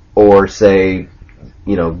 Or say,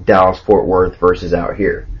 Dallas Fort Worth versus out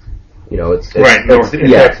here. It's right, north in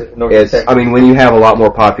Texas. Texas. I mean, when you have a lot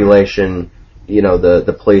more population,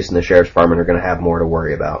 the police and the sheriff's department are going to have more to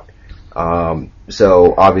worry about.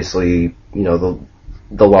 So obviously, the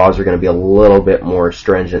laws are going to be a little bit more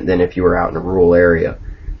stringent than if you were out in a rural area.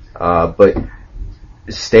 But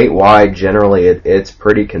statewide, generally, it's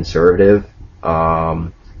pretty conservative.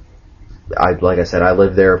 Like I said, I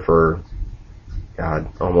lived there for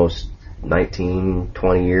almost 19,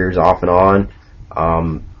 20 years off and on.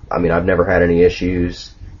 I mean, I've never had any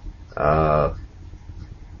issues.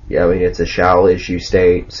 It's a shall issue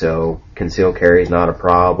state, so concealed carry is not a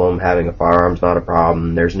problem. Having a firearm's not a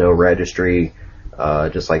problem. There's no registry,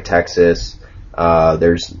 just like Texas.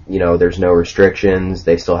 There's no restrictions.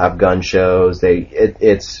 They still have gun shows.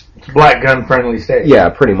 It's a black gun friendly state. Yeah,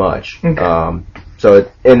 pretty much. Okay.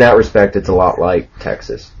 So in that respect, it's a lot like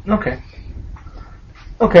Texas. Okay.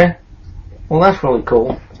 Well, that's really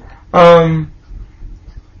cool.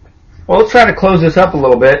 Well, let's try to close this up a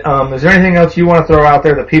little bit. Is there anything else you want to throw out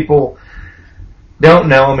there that people don't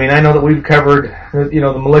know? I mean, I know that we've covered,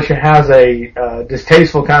 the militia has a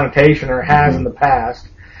distasteful connotation, or has in the past,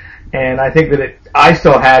 and I think that I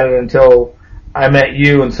still had it until I met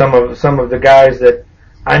you and some of the guys that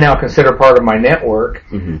I now consider part of my network,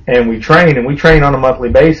 and we train on a monthly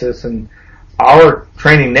basis, and our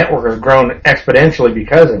training network has grown exponentially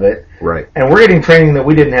because of it. Right. And we're getting training that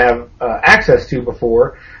we didn't have access to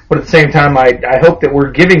before. But at the same time, I hope that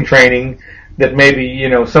we're giving training that maybe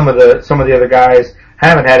some of the other guys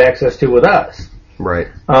haven't had access to with us. Right.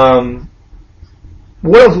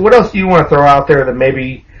 What else do you want to throw out there that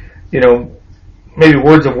maybe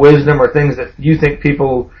words of wisdom or things that you think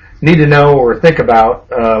people need to know or think about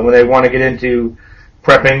when they want to get into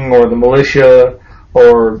prepping or the militia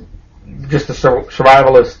or just the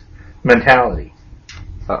survivalist mentality?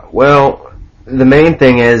 Well, the main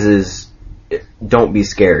thing is don't be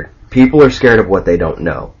scared. People are scared of what they don't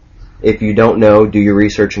know. If you don't know, do your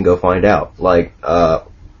research and go find out. Like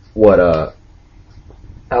Alamo?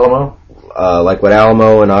 Like what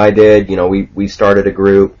Alamo and I did. We started a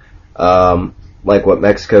group. Like what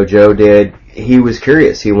Mexico Joe did. He was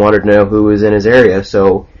curious. He wanted to know who was in his area,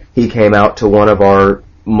 so he came out to one of our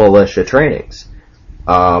militia trainings.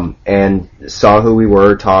 And saw who we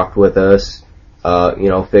were, talked with us,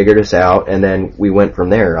 figured us out, and then we went from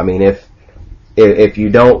there. I mean, if you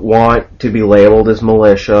don't want to be labeled as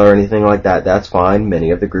militia or anything like that, that's fine. Many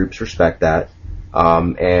of the groups respect that.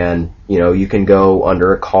 And you can go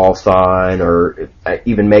under a call sign or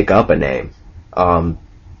even make up a name.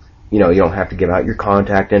 You don't have to give out your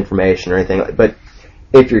contact information or anything. But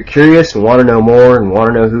if you're curious and want to know more and want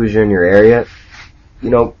to know who's in your area,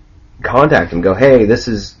 contact them. Go, hey, this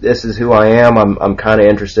is who I am. I'm kind of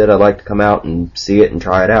interested. I'd like to come out and see it and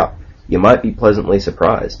try it out. You might be pleasantly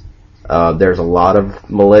surprised. There's a lot of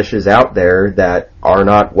militias out there that are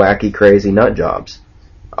not wacky, crazy nut jobs.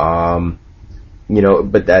 But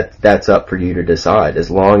that's up for you to decide. As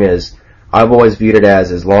long as, I've always viewed it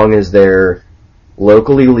as long as they're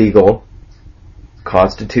locally legal,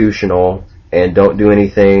 constitutional, and don't do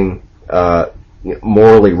anything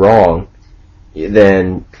morally wrong,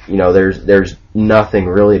 then there's nothing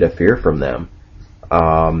really to fear from them.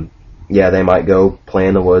 They might go play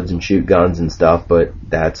in the woods and shoot guns and stuff, but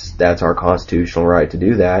that's our constitutional right to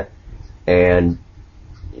do that. And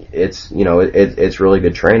it's it's really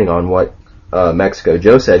good training on what Mexico.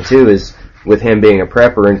 Joe said too is with him being a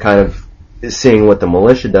prepper and kind of seeing what the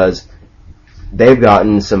militia does, they've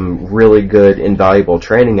gotten some really good, invaluable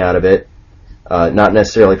training out of it. Not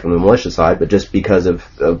necessarily from the militia side, but just because of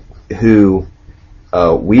who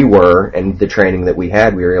we were and the training that we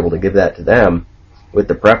had, we were able to give that to them. With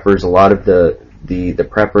the preppers, a lot of the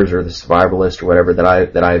preppers or the survivalists or whatever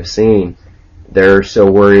that I've seen, they're so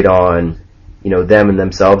worried on, them and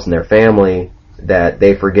themselves and their family that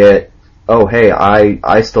they forget, oh hey,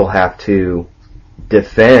 I still have to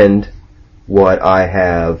defend what I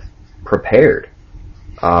have prepared.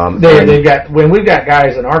 We've got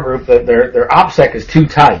guys in our group that their OPSEC is too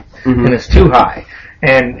tight and it's too high.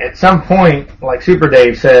 And at some point, like Super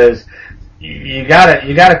Dave says, you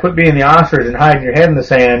gotta quit being the ostrich and hiding your head in the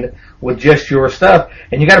sand with just your stuff,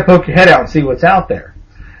 and you gotta poke your head out and see what's out there.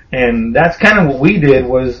 And that's kind of what we did.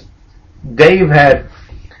 Was Dave had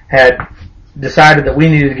decided that we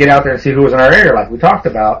needed to get out there and see who was in our area, like we talked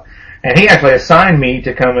about, and he actually assigned me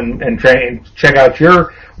to come and train, check out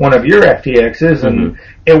one of your FTXs, and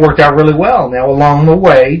it worked out really well. Now, along the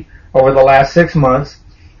way, over the last 6 months,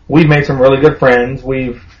 we've made some really good friends.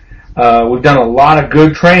 We've done a lot of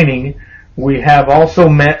good training. We have also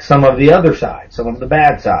met some of the other side, some of the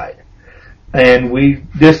bad side, and we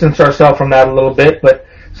distance ourselves from that a little bit. But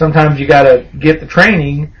sometimes you got to get the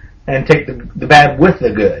training and take the bad with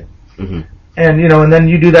the good. And and then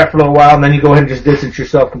you do that for a little while, and then you go ahead and just distance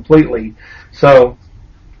yourself completely. So,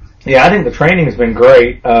 yeah, I think the training has been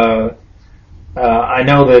great. I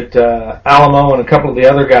know that Alamo and a couple of the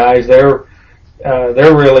other guys, they're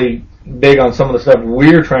really big on some of the stuff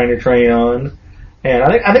we're trying to train on, and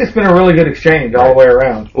I think it's been a really good exchange all the way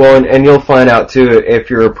around. Well, and you'll find out too if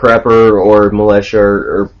you're a prepper or militia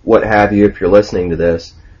or what have you. If you're listening to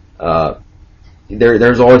this,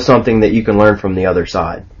 there's always something that you can learn from the other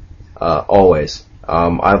side. Always.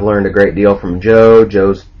 I've learned a great deal from Joe.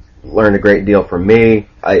 Joe's learned a great deal from me.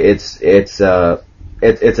 It's a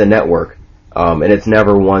network, and it's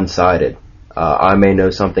never one-sided. I may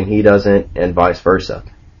know something he doesn't, and vice versa.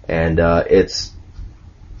 And it's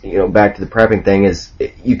back to the prepping thing is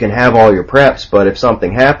you can have all your preps, but if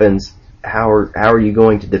something happens, how are you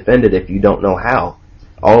going to defend it if you don't know how?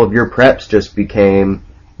 All of your preps just became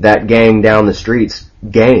that gang down the street's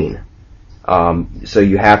gain. So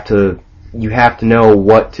you have to know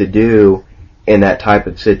what to do in that type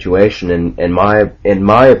of situation. And in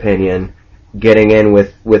my opinion, getting in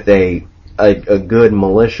with a good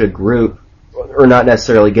militia group, or not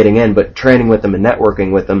necessarily getting in, but training with them and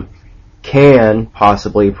networking with them, can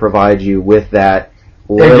possibly provide you with that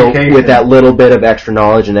little bit of extra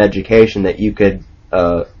knowledge and education that you could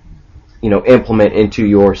implement into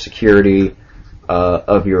your security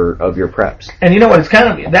of your preps. And you know what? That's kind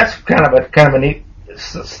of a neat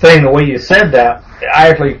thing. The way you said that, I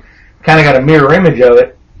actually kind of got a mirror image of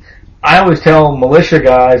it. I always tell militia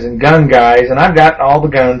guys and gun guys, and I've got all the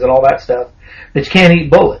guns and all that stuff, that you can't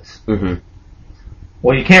eat bullets.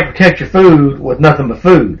 Well, you can't protect your food with nothing but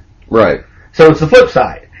food. Right. So it's the flip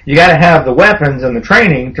side. You got to have the weapons and the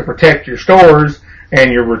training to protect your stores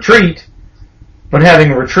and your retreat. But having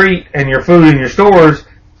a retreat and your food in your stores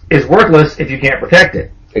is worthless if you can't protect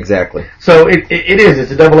it. Exactly. So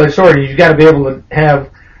it's a double-edged sword. You've got to be able to have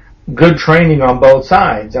good training on both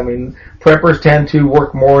sides. I mean, preppers tend to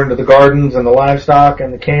work more into the gardens and the livestock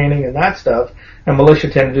and the canning and that stuff, and militia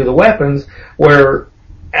tend to do the weapons, where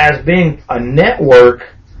as being a network,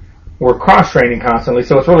 we're cross-training constantly,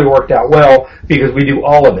 so it's really worked out well because we do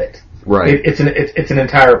all of it. Right. It's an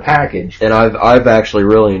entire package. And I've actually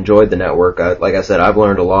really enjoyed the network. Like I said, I've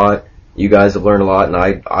learned a lot. You guys have learned a lot, and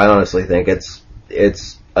I honestly think it's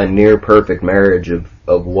a near perfect marriage of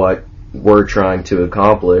what we're trying to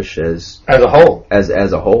accomplish as a whole. As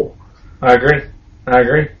a whole. I agree.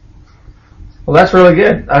 Well, that's really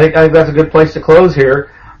good. I think that's a good place to close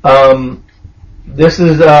here. This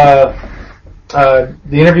is the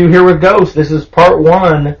interview here with Ghost. This is part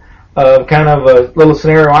one of kind of a little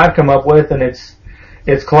scenario I've come up with, and it's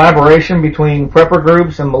collaboration between prepper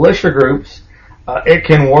groups and militia groups. It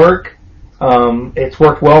can work. It's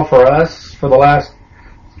worked well for us for the last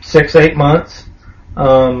 6-8 months.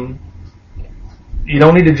 You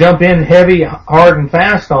don't need to jump in heavy, hard, and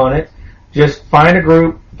fast on it. Just find a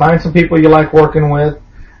group, find some people you like working with,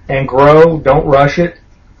 and grow. Don't rush it.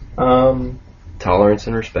 Tolerance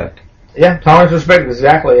and respect. Yeah, tolerance and respect,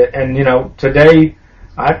 exactly. And, today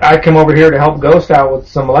I come over here to help Ghost out with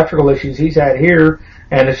some electrical issues he's had here,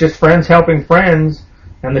 and it's just friends helping friends,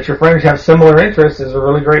 and that your friends have similar interests is a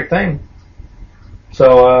really great thing.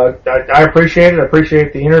 So I appreciate it. I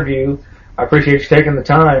appreciate the interview. I appreciate you taking the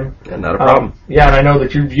time. Yeah, not a problem. And I know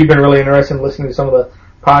that you've been really interested in listening to some of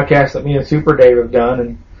podcasts that me and Super Dave have done,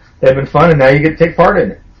 and they've been fun, and now you get to take part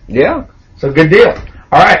in it. Yeah. So good deal.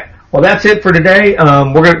 All right. Well, that's it for today.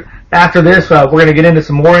 After this, we're gonna get into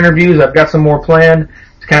some more interviews. I've got some more planned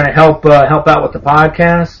to kind of help out with the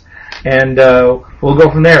podcast, and we'll go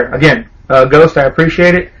from there. Again, Ghost, I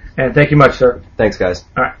appreciate it, and thank you much, sir. Thanks, guys.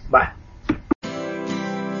 All right. Bye.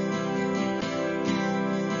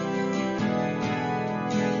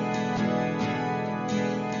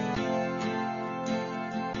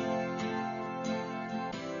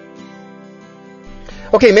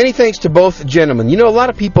 Okay, many thanks to both gentlemen. You know, a lot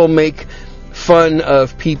of people make fun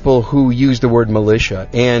of people who use the word militia,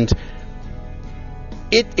 and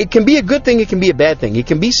it can be a good thing, it can be a bad thing. It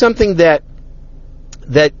can be something that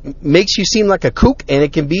makes you seem like a kook, and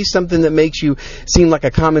it can be something that makes you seem like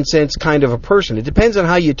a common sense kind of a person. It depends on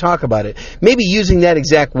how you talk about it. Maybe using that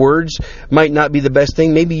exact words might not be the best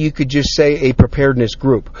thing. Maybe you could just say a preparedness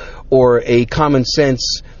group or a common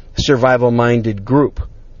sense survival-minded group.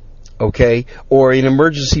 Okay, or an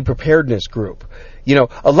emergency preparedness group. You know,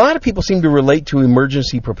 a lot of people seem to relate to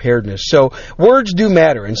emergency preparedness. So words do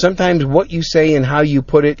matter, and sometimes what you say and how you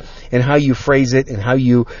put it and how you phrase it and how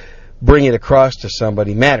you bring it across to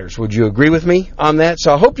somebody matters. Would you agree with me on that?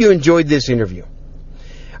 So I hope you enjoyed this interview.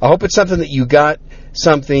 I hope it's something that you got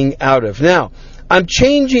something out of. Now, I'm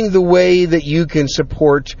changing the way that you can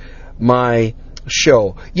support my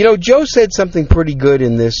show. You know, Joe said something pretty good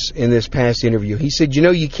in this past interview. He said, you know,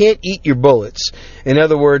 you can't eat your bullets. In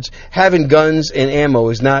other words, having guns and ammo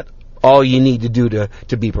is not all you need to do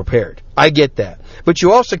to be prepared. I get that. But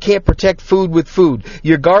you also can't protect food with food.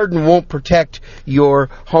 Your garden won't protect your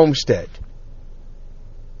homestead.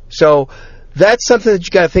 So that's something that you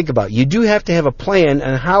got to think about. You do have to have a plan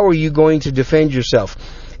on how are you going to defend yourself.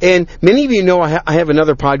 And many of you know I have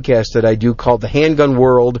another podcast that I do called the Handgun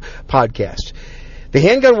World Podcast. The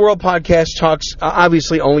Handgun World Podcast talks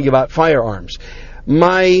obviously only about firearms.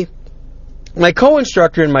 My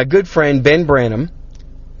co-instructor and my good friend Ben Branham,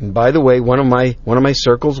 and by the way, one of my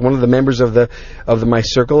circles, one of the members of my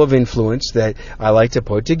circle of influence that I like to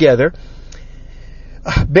put together,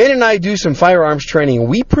 Ben and I do some firearms training.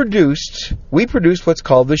 We produced what's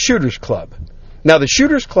called the Shooters Club. Now, the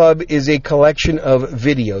Shooters Club is a collection of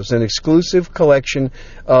videos, an exclusive collection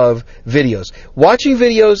of videos. Watching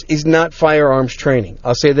videos is not firearms training.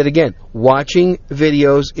 I'll say that again. Watching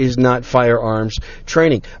videos is not firearms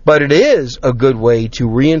training. But it is a good way to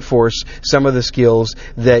reinforce some of the skills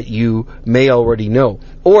that you may already know.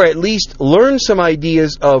 Or at least learn some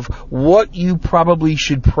ideas of what you probably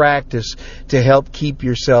should practice to help keep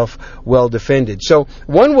yourself well defended. So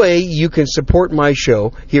one way you can support my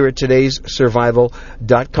show here at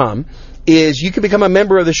today'ssurvival.com is you can become a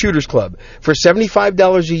member of the Shooters Club for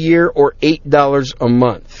 $75 a year or $8 a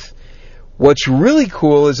month. What's really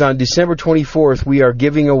cool is on December 24th, we are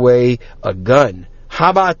giving away a gun.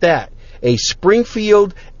 How about that? A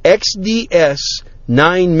Springfield XDS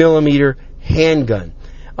 9mm handgun.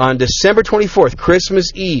 On December 24th,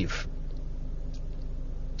 Christmas Eve.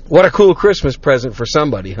 What a cool Christmas present for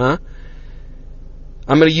somebody, huh?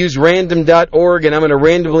 I'm going to use random.org, and I'm going to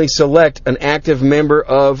randomly select an active member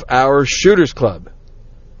of our Shooters Club.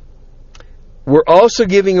 We're also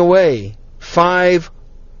giving away 5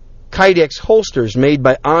 Kydex holsters made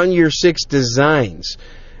by On Your 6 Designs,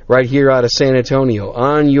 right here out of San Antonio.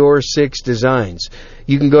 On Your 6 Designs.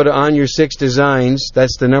 You can go to On Your 6 Designs,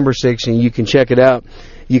 that's the number 6, and you can check it out.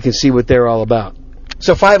 You can see what they're all about.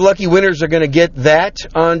 So 5 lucky winners are going to get that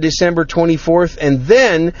on December 24th, and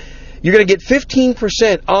then you're going to get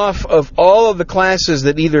 15% off of all of the classes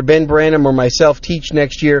that either Ben Branham or myself teach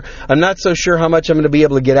next year. I'm not so sure how much I'm going to be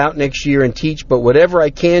able to get out next year and teach, but whatever I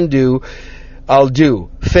can do, I'll do.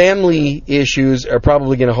 Family issues are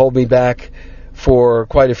probably going to hold me back for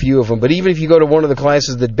quite a few of them. But even if you go to one of the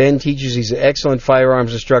classes that Ben teaches, he's an excellent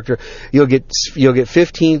firearms instructor, you'll get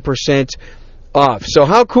 15% off. So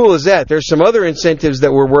how cool is that? There's some other incentives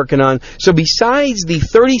that we're working on. So besides the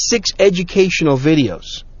 36 educational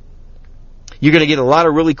videos, you're going to get a lot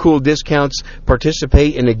of really cool discounts,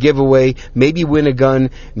 participate in a giveaway, maybe win a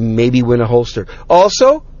gun, maybe win a holster.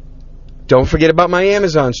 Also, don't forget about my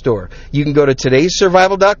Amazon store. You can go to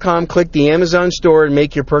today'ssurvival.com, click the Amazon store, and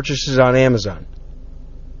make your purchases on Amazon.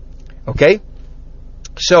 Okay?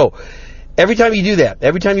 So, every time you do that,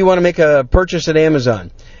 every time you want to make a purchase at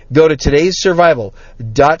Amazon, go to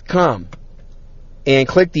today'ssurvival.com and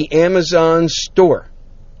click the Amazon store.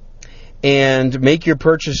 and make your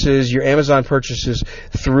purchases, your Amazon purchases,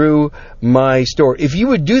 through my store. If you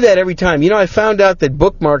would do that every time, I found out that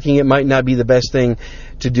bookmarking it might not be the best thing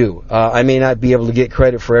to do. I may not be able to get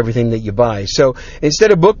credit for everything that you buy. So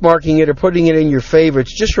instead of bookmarking it or putting it in your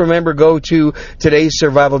favorites, just remember, go to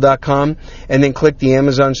todayssurvival.com and then click the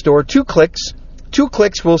Amazon store. 2 clicks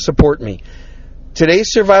will support me.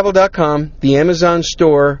 todayssurvival.com, the Amazon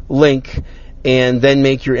store link, and then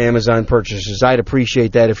make your Amazon purchases. I'd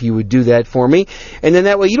appreciate that if you would do that for me. And then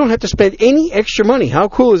that way you don't have to spend any extra money. How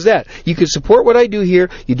cool is that? You can support what I do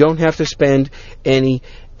here. You don't have to spend any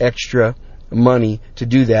extra money to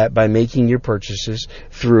do that by making your purchases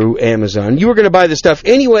through Amazon. You were going to buy the stuff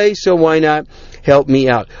anyway, so why not help me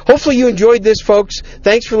out? Hopefully you enjoyed this, folks.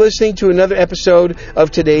 Thanks for listening to another episode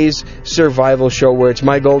of today's Survival Show, where it's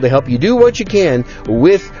my goal to help you do what you can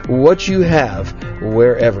with what you have,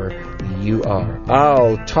 wherever you are.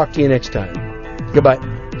 I'll talk to you next time.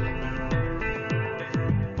 Goodbye.